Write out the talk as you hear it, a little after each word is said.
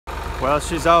Well,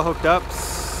 she's all hooked up,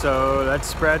 so let's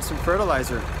spread some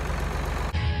fertilizer.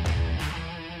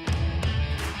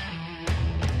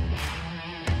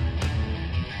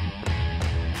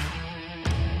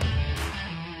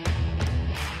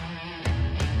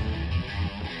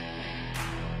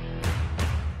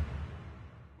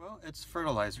 Well, it's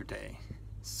fertilizer day.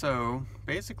 So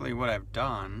basically what I've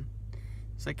done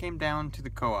is I came down to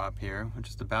the co-op here, which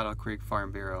is the Battle Creek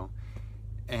Farm Bureau,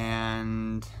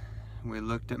 and we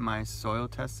looked at my soil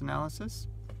test analysis,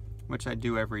 which I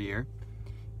do every year,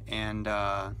 and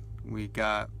we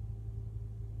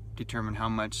determined how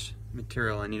much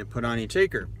material I need to put on each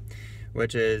acre,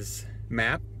 which is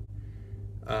MAP,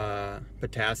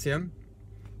 potassium,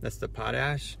 that's the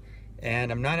potash,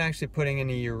 and I'm not actually putting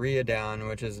any urea down,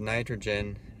 which is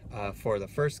nitrogen, for the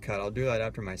first cut. I'll do that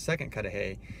after my second cut of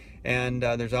hay. And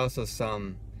there's also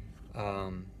some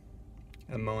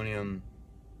ammonium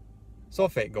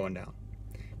sulfate going down.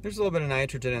 There's a little bit of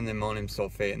nitrogen in the ammonium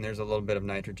sulfate, and there's a little bit of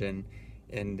nitrogen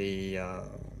in the,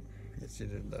 it's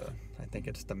either I think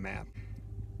it's the MAP.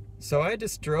 So I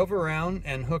just drove around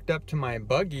and hooked up to my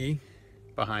buggy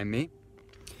behind me,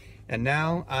 and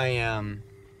now I am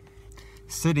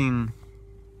sitting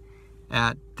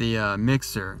at the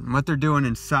mixer. And what they're doing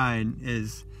inside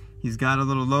is he's got a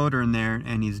little loader in there,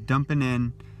 and he's dumping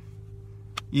in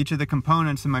each of the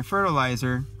components in my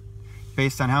fertilizer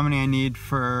based on how many I need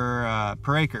for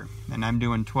per acre. And I'm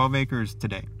doing 12 acres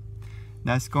today.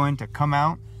 That's going to come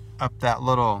out up that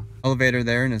little elevator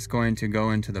there, and it's going to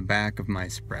go into the back of my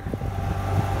spreader.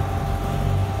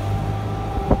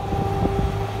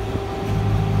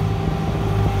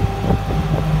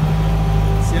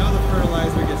 See how the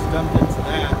fertilizer gets dumped into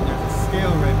that? And there's a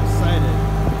scale right beside it,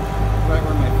 right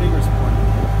where my finger's pointing.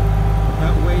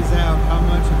 That weighs out how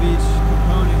much of each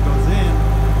component goes in.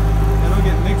 It'll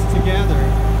get mixed together,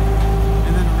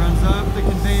 and then it runs up the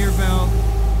conveyor belt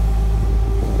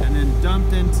and then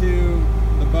dumped into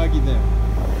the buggy there.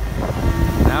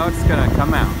 Now it's gonna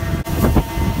come out.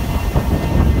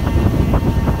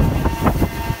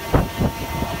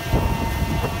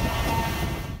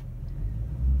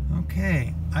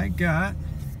 Okay, I got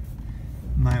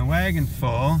my wagon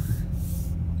full.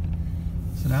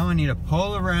 So now I need to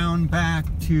pull around back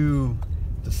to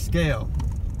the scale,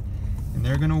 and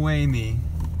they're gonna weigh me.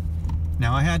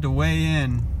 Now I had to weigh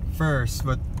in first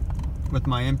with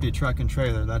my empty truck and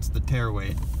trailer. That's the tare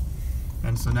weight.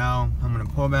 And so now I'm gonna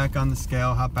pull back on the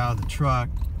scale, hop out of the truck.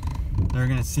 They're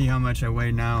gonna see how much I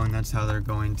weigh now, and that's how they're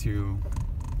going to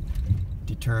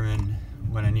determine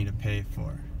what I need to pay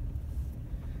for.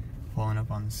 Pulling up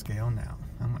on the scale now.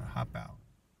 I'm gonna hop out.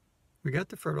 We got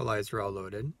the fertilizer all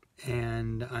loaded,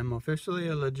 and I'm officially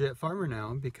a legit farmer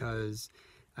now because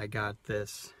I got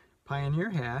this Pioneer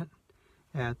hat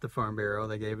at the Farm Bureau.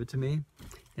 They gave it to me,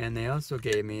 and they also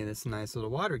gave me this nice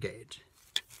little water gauge.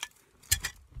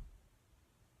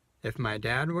 If my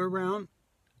dad were around,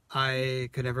 I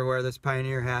could never wear this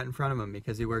Pioneer hat in front of him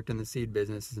because he worked in the seed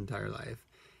business his entire life,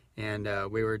 and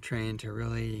we were trained to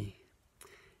really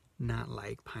not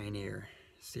like Pioneer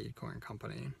Seed Corn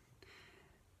Company.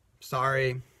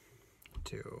 Sorry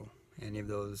to any of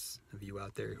those of you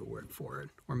out there who work for it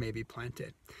or maybe plant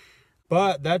it.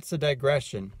 But that's a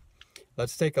digression.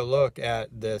 Let's take a look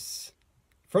at this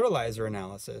fertilizer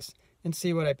analysis and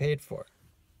see what I paid for.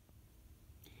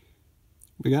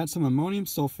 We got some ammonium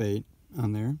sulfate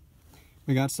on there.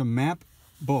 We got some MAP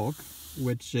bulk,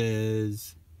 which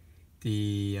is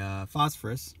the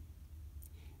phosphorus.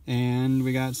 And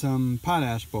we got some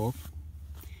potash bulk,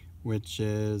 which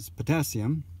is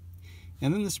potassium.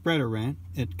 And then the spreader rent,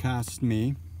 it cost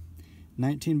me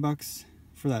 19 bucks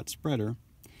for that spreader.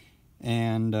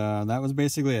 And that was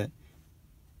basically it.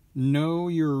 No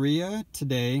urea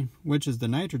today, which is the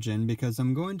nitrogen, because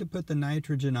I'm going to put the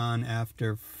nitrogen on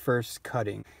after first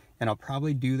cutting. And I'll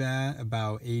probably do that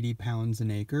about 80 pounds an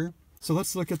acre. So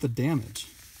let's look at the damage.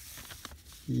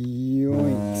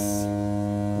 Yoinks.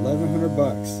 1,100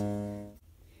 bucks.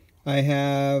 I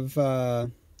have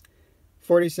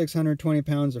 4,620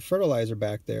 pounds of fertilizer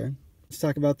back there. Let's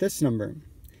talk about this number.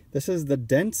 This is the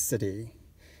density.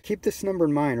 Keep this number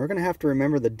in mind. We're going to have to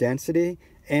remember the density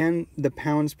and the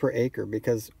pounds per acre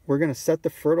because we're going to set the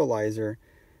fertilizer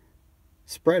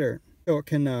spreader so it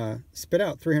can spit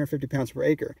out 350 pounds per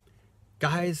acre.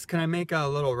 Guys, can I make a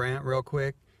little rant real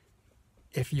quick?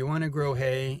 If you want to grow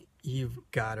hay, you've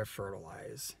got to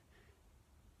fertilize.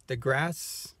 The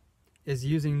grass is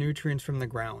using nutrients from the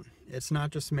ground. It's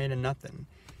not just made of nothing.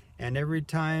 And every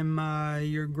time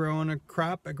you're growing a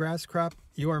crop, a grass crop,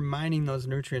 you are mining those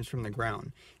nutrients from the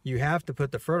ground. You have to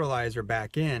put the fertilizer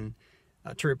back in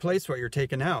to replace what you're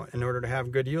taking out in order to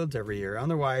have good yields every year.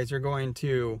 Otherwise, you're going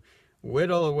to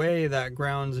whittle away that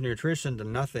ground's nutrition to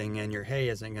nothing, and your hay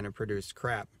isn't going to produce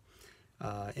crap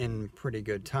in pretty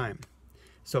good time.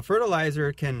 So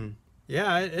fertilizer can,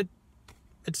 yeah, it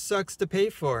sucks to pay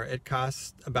for. It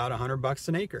costs about $100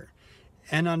 an acre.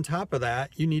 And on top of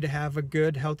that, you need to have a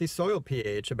good, healthy soil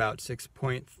pH. About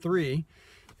 6.3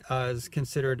 is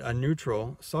considered a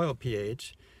neutral soil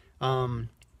pH.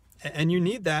 And you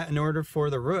need that in order for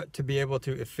the root to be able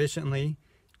to efficiently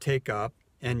take up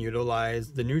and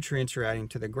utilize the nutrients you're adding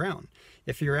to the ground.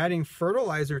 If you're adding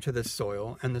fertilizer to the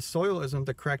soil and the soil isn't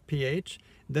the correct pH,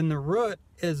 then the root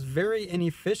is very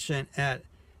inefficient at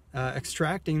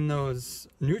extracting those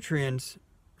nutrients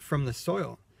from the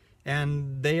soil.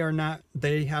 And they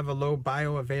have a low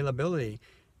bioavailability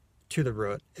to the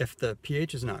root if the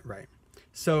pH is not right.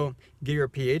 So get your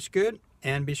pH good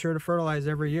and be sure to fertilize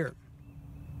every year.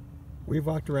 We've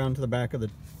walked around to the back of the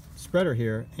spreader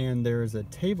here, and there's a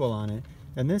table on it,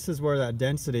 and this is where that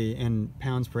density in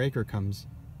pounds per acre comes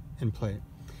in play.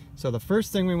 So the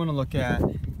first thing we want to look at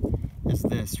is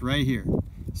this right here.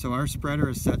 So our spreader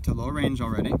is set to low range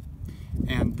already,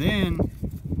 and then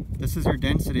this is your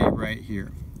density right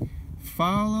here.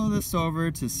 Follow this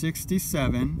over to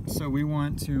 67, so we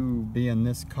want to be in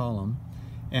this column,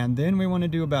 and then we want to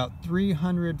do about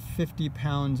 350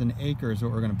 pounds an acre is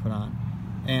what we're going to put on.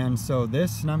 And so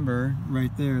this number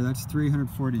right there, that's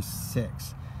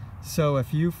 346. So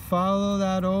if you follow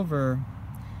that over,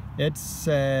 it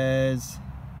says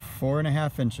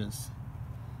 4.5 inches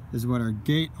is what our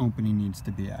gate opening needs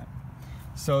to be at.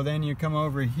 So then you come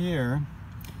over here,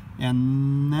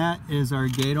 and that is our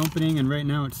gate opening, and right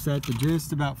now it's set to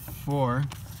just about 4.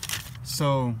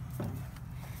 So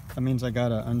that means I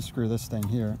gotta unscrew this thing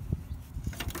here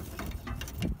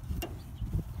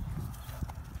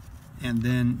and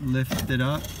then lift it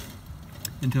up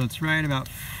until it's right about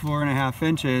 4.5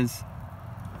 inches,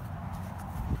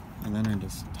 and then I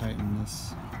just tighten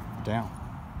this down.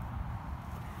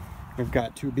 We've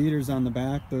got 2 beaters on the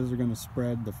back. Those are going to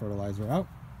spread the fertilizer out.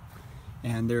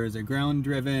 And there is a ground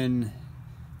driven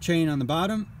chain on the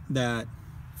bottom that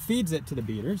feeds it to the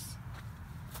beaters.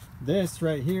 This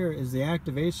right here is the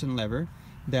activation lever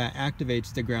that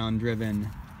activates the ground driven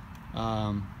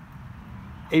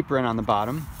apron on the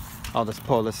bottom. I'll just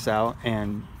pull this out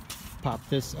and pop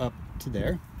this up to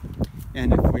there.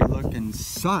 And if we look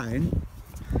inside,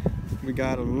 we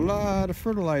got a lot of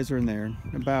fertilizer in there,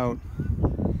 about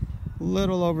a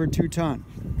little over 2 tons.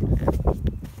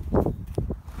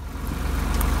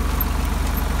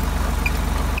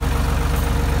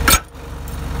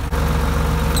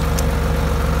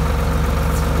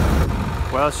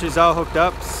 Well, she's all hooked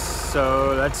up,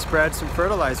 so let's spread some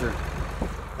fertilizer.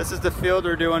 This is the field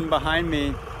we're doing behind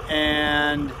me,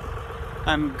 and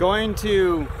I'm going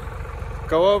to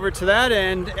go over to that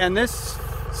end, and this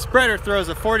spreader throws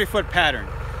a 40-foot pattern.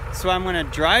 So I'm going to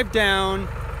drive down,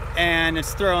 and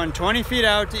it's throwing 20 feet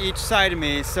out to each side of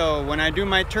me, so when I do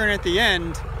my turn at the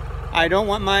end, I don't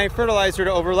want my fertilizer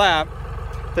to overlap.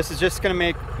 This is just going to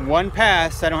make one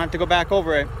pass. I don't have to go back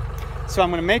over it. So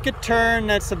I'm going to make a turn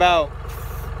that's about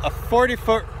a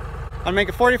 40-foot, I'll make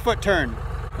a 40-foot turn,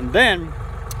 and then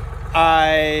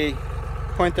I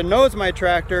point the nose of my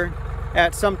tractor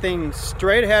at something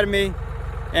straight ahead of me,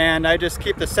 and I just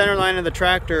keep the center line of the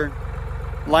tractor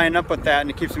lined up with that, and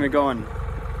it keeps me going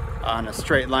on a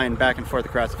straight line back and forth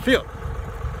across the field.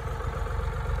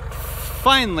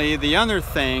 Finally, the other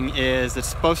thing is it's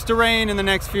supposed to rain in the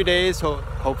next few days, so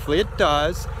hopefully it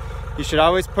does. You should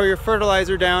always put your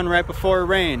fertilizer down right before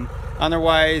rain.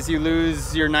 Otherwise, you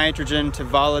lose your nitrogen to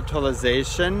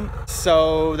volatilization.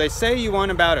 So they say you want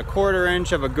about a 1/4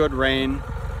 inch of a good rain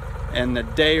in the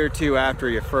day or 2 after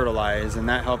you fertilize, and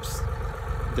that helps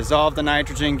dissolve the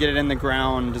nitrogen, get it in the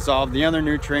ground, dissolve the other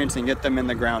nutrients, and get them in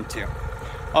the ground too.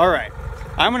 All right,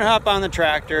 I'm gonna hop on the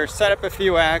tractor, set up a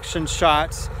few action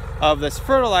shots of this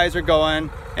fertilizer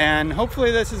going, and hopefully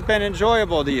this has been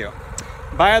enjoyable to you.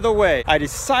 By the way, I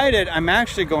decided I'm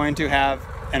actually going to have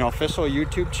an official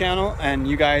YouTube channel, and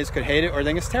you guys could hate it or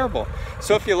think it's terrible.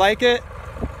 So if you like it,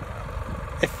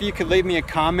 if you could leave me a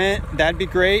comment, that'd be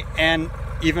great. And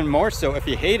even more so, if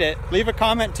you hate it, leave a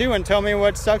comment too and tell me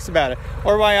what sucks about it,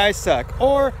 or why I suck,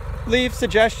 or leave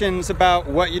suggestions about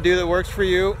what you do that works for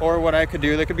you, or what I could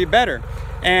do that could be better.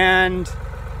 And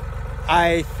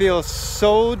I feel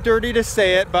so dirty to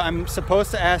say it, but I'm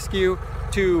supposed to ask you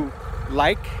to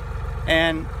like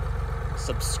and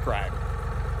subscribe.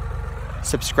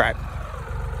 Subscribe.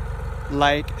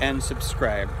 Like and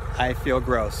subscribe. I feel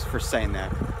gross for saying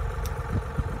that.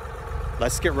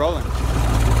 Let's get rolling.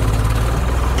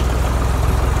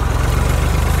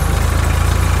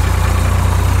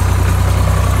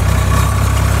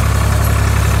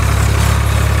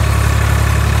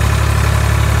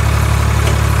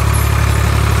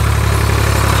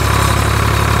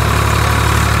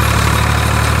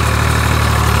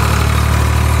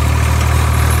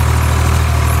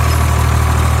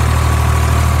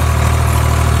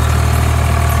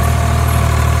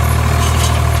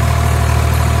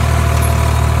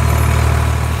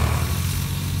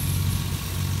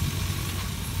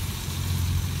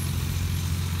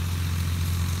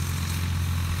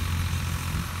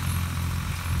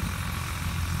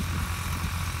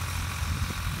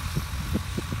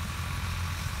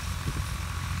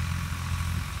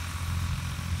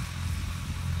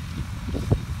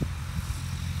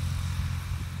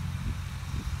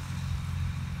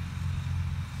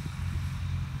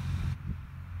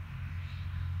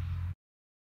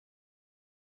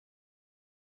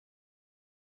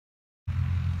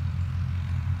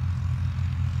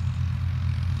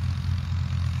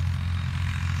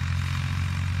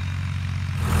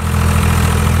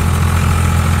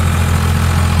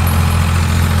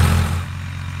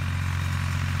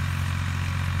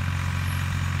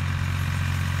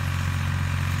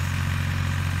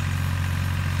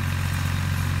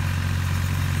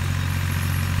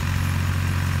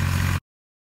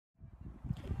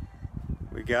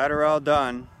 we got her all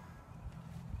done.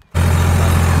 Got an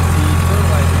empty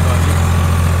fertilizer bucket.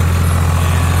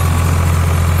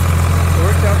 And it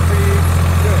worked out pretty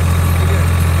good.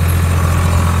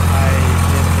 I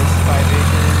did this 5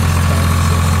 acres, 5 to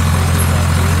 6 acres out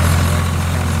here, and I went and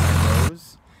counted my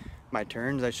rows. My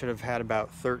turns, I should have had about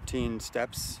 13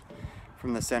 steps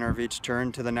from the center of each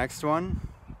turn to the next one,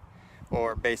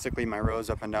 or basically my rows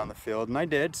up and down the field, and I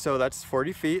did. So that's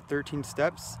 40 feet, 13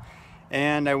 steps.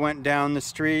 And I went down the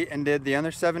street and did the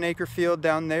other 7-acre field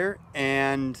down there,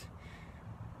 and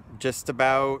just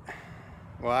about,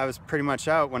 well, I was pretty much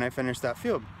out when I finished that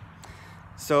field.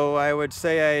 So I would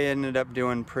say I ended up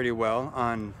doing pretty well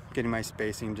on getting my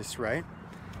spacing just right,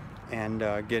 and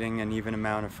getting an even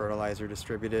amount of fertilizer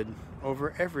distributed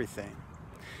over everything.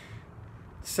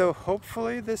 So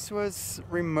hopefully this was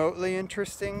remotely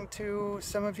interesting to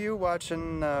some of you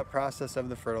watching the process of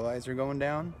the fertilizer going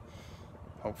down.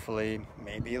 Hopefully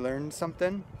maybe learn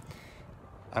something.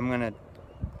 I'm gonna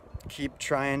keep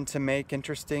trying to make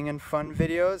interesting and fun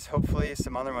videos. Hopefully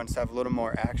some other ones have a little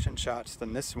more action shots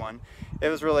than this one. It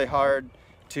was really hard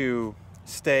to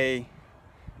stay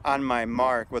on my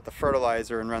mark with the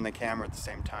fertilizer and run the camera at the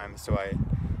same time, so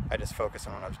I just focused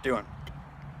on what I was doing.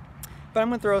 But I'm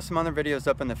gonna throw some other videos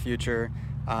up in the future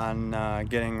on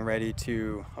getting ready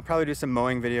to, I'll probably do some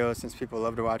mowing videos since people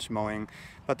love to watch mowing,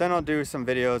 but then I'll do some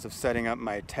videos of setting up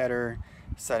my tedder,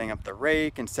 setting up the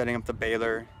rake, and setting up the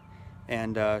baler,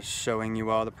 and showing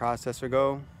you all the process we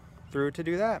go through to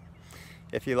do that.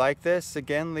 If you like this,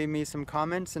 again, leave me some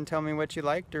comments and tell me what you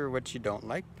liked or what you don't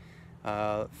like.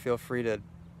 Feel free to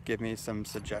give me some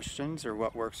suggestions or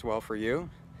what works well for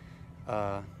you.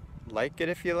 Like it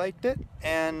if you liked it,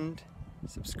 and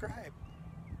subscribe.